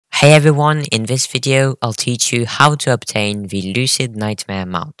Hey everyone, in this video I'll teach you how to obtain the Lucid Nightmare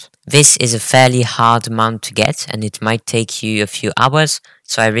Mount. This is a fairly hard mount to get and it might take you a few hours,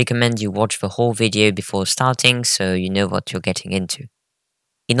 so I recommend you watch the whole video before starting so you know what you're getting into.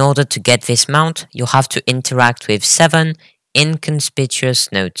 In order to get this mount, you'll have to interact with 7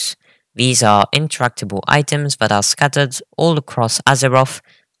 inconspicuous notes. These are interactable items that are scattered all across Azeroth,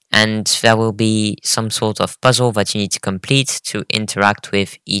 and there will be some sort of puzzle that you need to complete to interact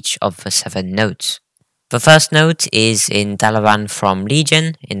with each of the 7 nodes. The first node is in Dalaran from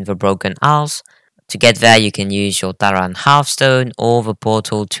Legion in the Broken Isles. To get there you can use your Dalaran Hearthstone or the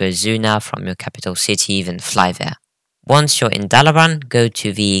portal to Azuna from your capital city, then fly there. Once you're in Dalaran, go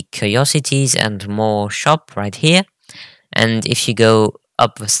to the Curiosities and More shop right here, and if you go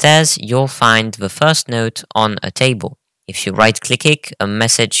up the stairs you'll find the first node on a table. If you right click it, a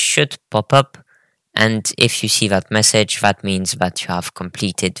message should pop up, and if you see that message, that means that you have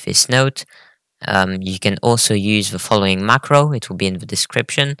completed this node. You can also use the following macro, it will be in the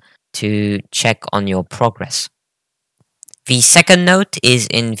description, to check on your progress. The second node is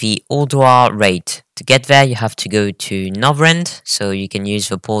in the Ulduar raid. To get there you have to go to Gnomeregan, so you can use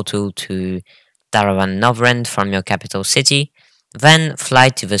the portal to Dalaran Gnomeregan from your capital city. Then fly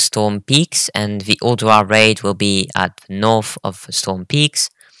to the Storm Peaks, and the Ulduar raid will be at the north of the Storm Peaks.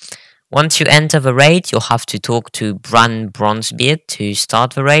 Once you enter the raid, you'll have to talk to Bran Bronzebeard to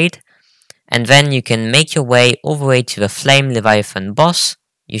start the raid, and then you can make your way all the way to the Flame Leviathan boss.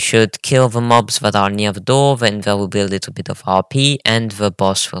 You should kill the mobs that are near the door, then there will be a little bit of RP and the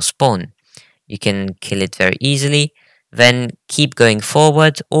boss will spawn. You can kill it very easily. Then keep going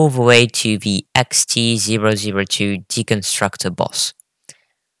forward all the way to the XT002 Deconstructor boss.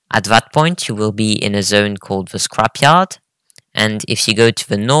 At that point you will be in a zone called the Scrapyard, and if you go to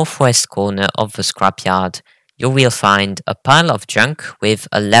the northwest corner of the Scrapyard you will find a pile of junk with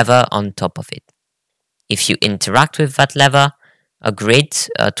a lever on top of it. If you interact with that lever, a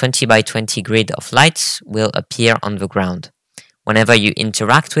 20 by 20 grid of lights will appear on the ground. Whenever you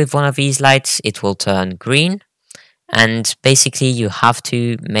interact with one of these lights it will turn green, and basically you have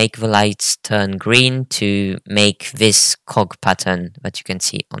to make the lights turn green to make this cog pattern that you can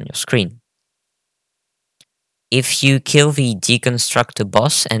see on your screen. If you kill the Deconstructor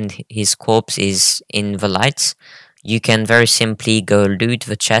boss and his corpse is in the lights, you can very simply go loot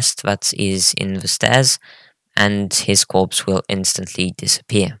the chest that is in the stairs and his corpse will instantly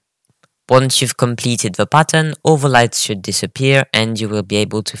disappear. Once you've completed the pattern, all the lights should disappear and you will be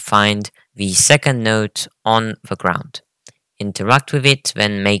able to find the second node on the ground. Interact with it,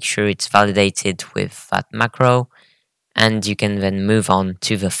 then make sure it's validated with that macro, and you can then move on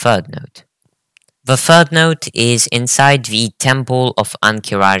to the third node. The third node is inside the Temple of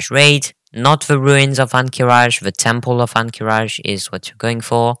Ankiraj raid, not the ruins of Ankiraj, the Temple of Ankiraj is what you're going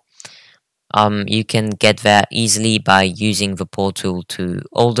for. You can get there easily by using the portal to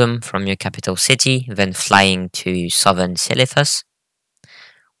Oldham from your capital city, then flying to southern Silithus.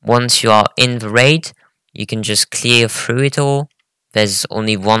 Once you are in the raid, you can just clear through it all. There's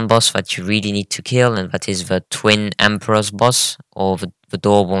only one boss that you really need to kill, and that is the Twin Emperors boss, or the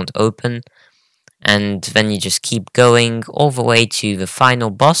door won't open. And then you just keep going all the way to the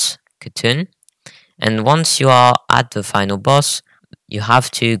final boss, Khatun. And once you are at the final boss, you have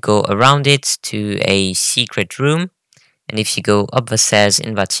to go around it to a secret room. And if you go up the stairs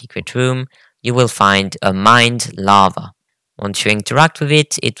in that secret room, you will find a mined lava. Once you interact with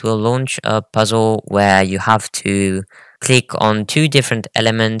it, it will launch a puzzle where you have to click on 2 different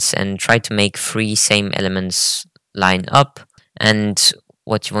elements and try to make 3 same elements line up. And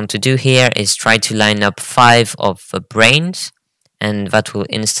what you want to do here is try to line up 5 of the brains, and that will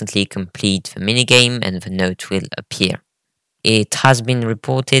instantly complete the minigame and the note will appear. It has been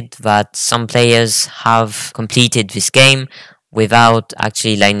reported that some players have completed this game without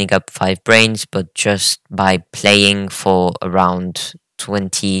actually lining up 5 brains, but just by playing for around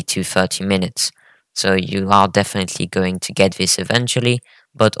 20 to 30 minutes. So you are definitely going to get this eventually,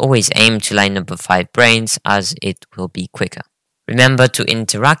 but always aim to line up the 5 brains as it will be quicker. Remember to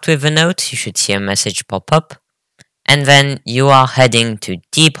interact with the note, you should see a message pop up, and then you are heading to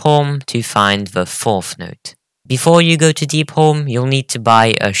Deepholm to find the 4th note. Before you go to Deepholm, you'll need to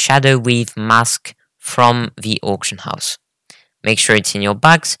buy a Shadow Weave mask from the auction house. Make sure it's in your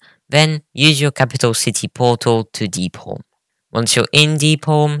bags, then use your capital city portal to Deepholm. Once you're in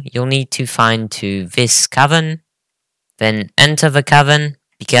Deepholm, you'll need to find to this cavern, then enter the cavern.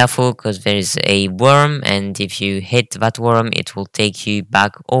 Be careful because there is a worm, and if you hit that worm it will take you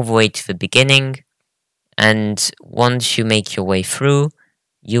back all the way to the beginning. And once you make your way through,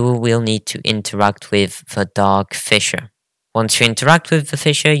 you will need to interact with the Dark Fisher. Once you interact with the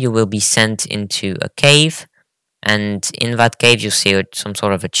fissure, you will be sent into a cave, and in that cave you'll see some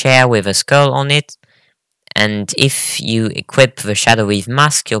sort of a chair with a skull on it. And if you equip the Shadow Weave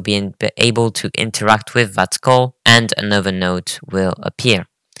mask, you'll be able to interact with that skull, and another note will appear.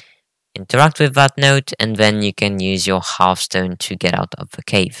 Interact with that note, and then you can use your Hearthstone to get out of the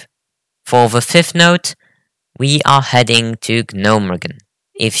cave. For the 5th note, we are heading to Gnomeregan.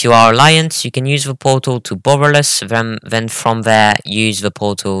 If you are Alliance, you can use the portal to Borderless, then from there use the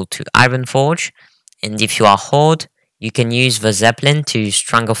portal to Ironforge. And if you are Horde, you can use the Zeppelin to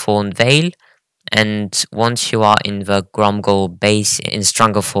Stranglethorn Vale. And once you are in the Gromgol base in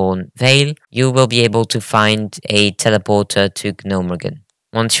Stranglethorn Vale, you will be able to find a teleporter to Gnomeregan.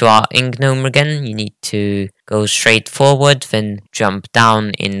 Once you are in Gnomeregan, you need to go straight forward, then jump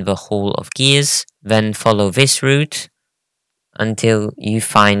down in the Hall of Gears, then follow this route until you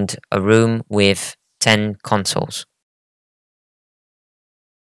find a room with 10 consoles.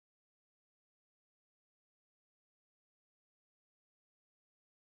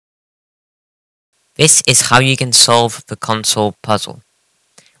 This is how you can solve the console puzzle.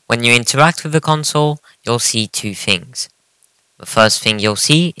 When you interact with the console, you'll see 2 things. The first thing you'll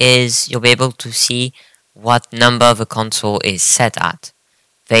see is you'll be able to see what number the console is set at.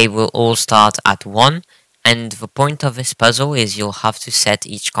 They will all start at 1, and the point of this puzzle is you'll have to set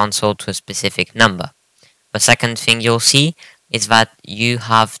each console to a specific number. The second thing you'll see is that you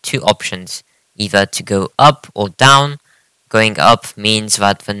have 2 options, either to go up or down. Going up means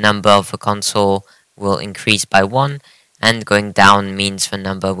that the number of the console will increase by 1, and going down means the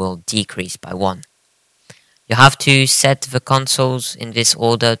number will decrease by 1. You have to set the consoles in this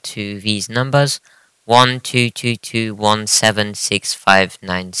order to these numbers: 1, 2, 2, 2, 1, 7, 6, 5,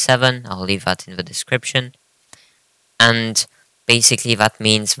 9, 7. I'll leave that in the description. And basically that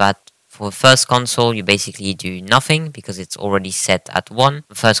means that for the first console you basically do nothing because it's already set at 1.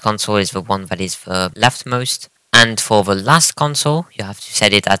 The first console is the one that is the leftmost. And for the last console you have to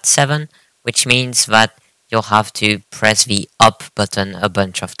set it at 7, which means that you'll have to press the up button a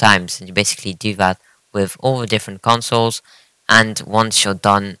bunch of times. And you basically do that with all the different consoles, and once you're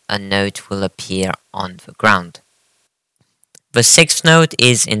done, a note will appear on the ground. The 6th note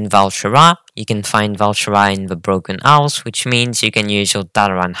is in Val'sharah. You can find Val'sharah in the Broken Isles, which means you can use your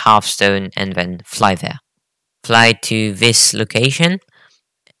Dalaran Hearthstone and then fly there. Fly to this location,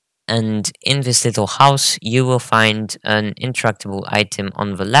 and in this little house you will find an interactable item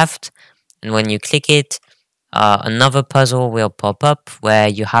on the left, and when you click it, another puzzle will pop up where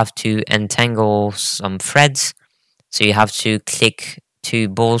you have to entangle some threads. So you have to click 2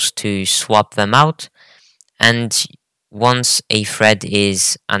 balls to swap them out, and once a thread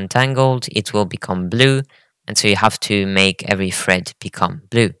is untangled it will become blue, and so you have to make every thread become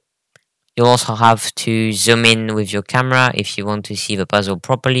blue. You'll also have to zoom in with your camera if you want to see the puzzle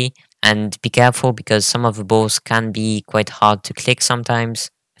properly, and be careful because some of the balls can be quite hard to click sometimes.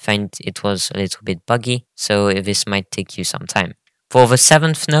 I find it was a little bit buggy, so this might take you some time. For the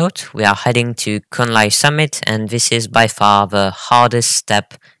 7th note, we are heading to Kunlai Summit, and this is by far the hardest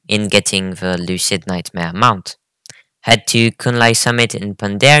step in getting the Lucid Nightmare Mount. Head to Kunlai Summit in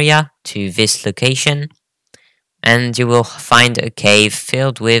Pandaria to this location, and you will find a cave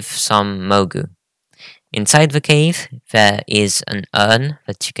filled with some Mogu. Inside the cave, there is an urn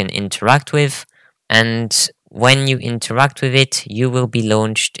that you can interact with, and when you interact with it, you will be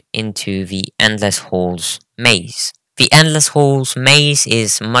launched into the Endless Halls maze. The Endless Halls maze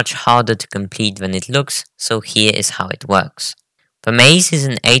is much harder to complete than it looks, so here is how it works. The maze is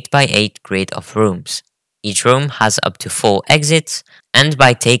an 8x8 grid of rooms. Each room has up to 4 exits, and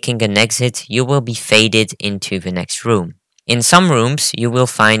by taking an exit, you will be faded into the next room. In some rooms, you will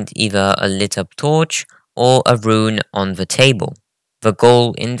find either a lit up torch or a rune on the table. The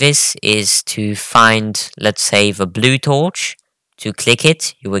goal in this is to find, let's say, the blue torch. To click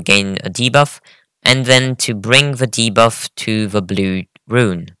it, you will gain a debuff, and then to bring the debuff to the blue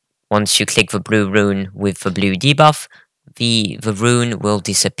rune. Once you click the blue rune with the blue debuff, the rune will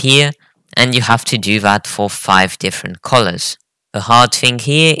disappear, and you have to do that for 5 different colors. The hard thing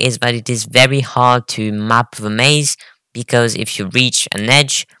here is that it is very hard to map the maze, because if you reach an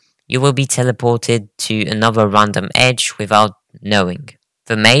edge, you will be teleported to another random edge without knowing.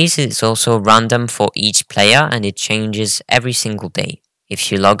 The maze is also random for each player, and it changes every single day. If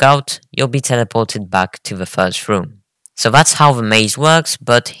you log out, you'll be teleported back to the first room. So that's how the maze works,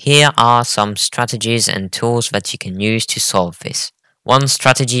 but here are some strategies and tools that you can use to solve this. One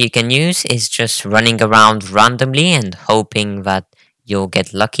strategy you can use is just running around randomly and hoping that you'll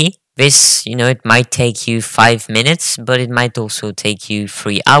get lucky. This, it might take you 5 minutes, but it might also take you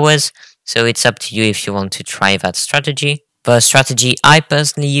 3 hours, so it's up to you if you want to try that strategy. The strategy I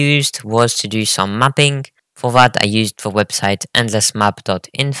personally used was to do some mapping. For that, I used the website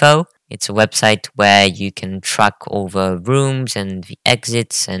endlessmap.info. It's a website where you can track all the rooms and the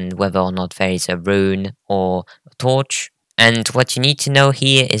exits and whether or not there is a rune or a torch. And what you need to know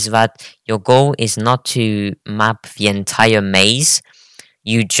here is that your goal is not to map the entire maze.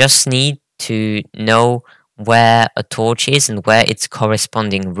 You just need to know where a torch is and where its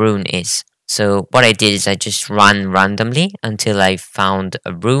corresponding rune is. So what I did is I just ran randomly until I found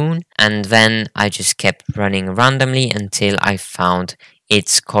a rune, and then I just kept running randomly until I found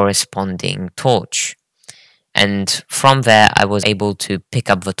its corresponding torch. And from there I was able to pick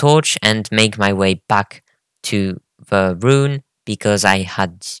up the torch and make my way back to the rune because I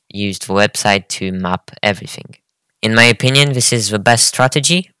had used the website to map everything. In my opinion, this is the best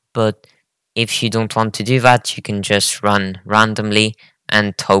strategy, but if you don't want to do that, you can just run randomly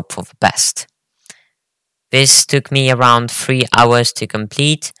and hope for the best. This took me around 3 hours to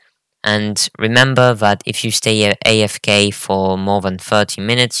complete, and remember that if you stay AFK for more than 30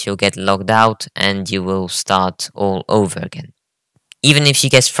 minutes, you'll get logged out and you will start all over again. Even if you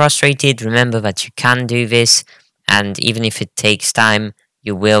get frustrated, remember that you can do this, and even if it takes time,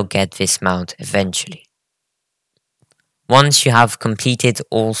 you will get this mount eventually. Once you have completed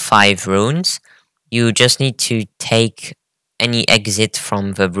all 5 runes, you just need to take any exit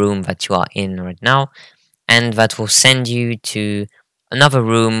from the room that you are in right now, and that will send you to another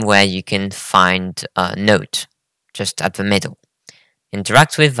room where you can find a note, just at the middle.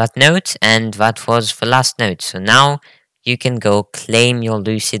 Interact with that note, and that was the last note, so now you can go claim your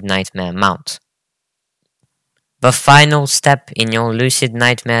Lucid Nightmare Mount. The final step in your Lucid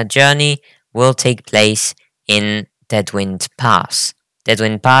Nightmare journey will take place in Deadwind Pass.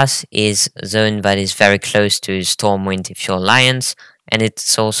 Deadwind Pass is a zone that is very close to Stormwind if you're Alliance, and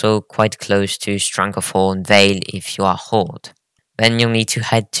it's also quite close to Stranglethorn Vale if you are Horde. Then you'll need to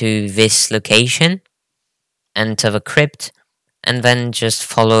head to this location, enter the crypt, and then just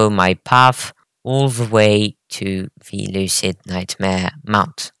follow my path all the way to the Lucid Nightmare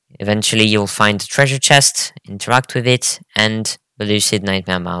Mount. Eventually you'll find a treasure chest, interact with it, and the Lucid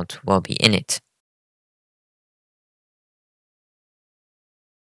Nightmare Mount will be in it.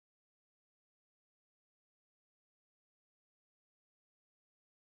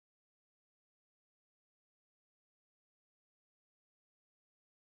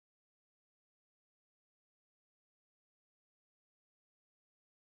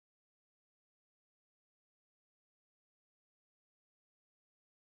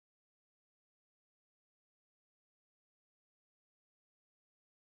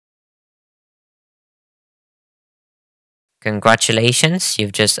 Congratulations,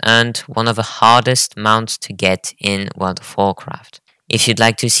 you've just earned one of the hardest mounts to get in World of Warcraft. If you'd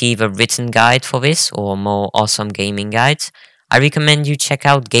like to see the written guide for this or more awesome gaming guides, I recommend you check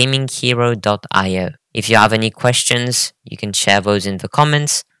out gaminghero.io. If you have any questions, you can share those in the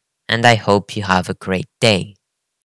comments, and I hope you have a great day.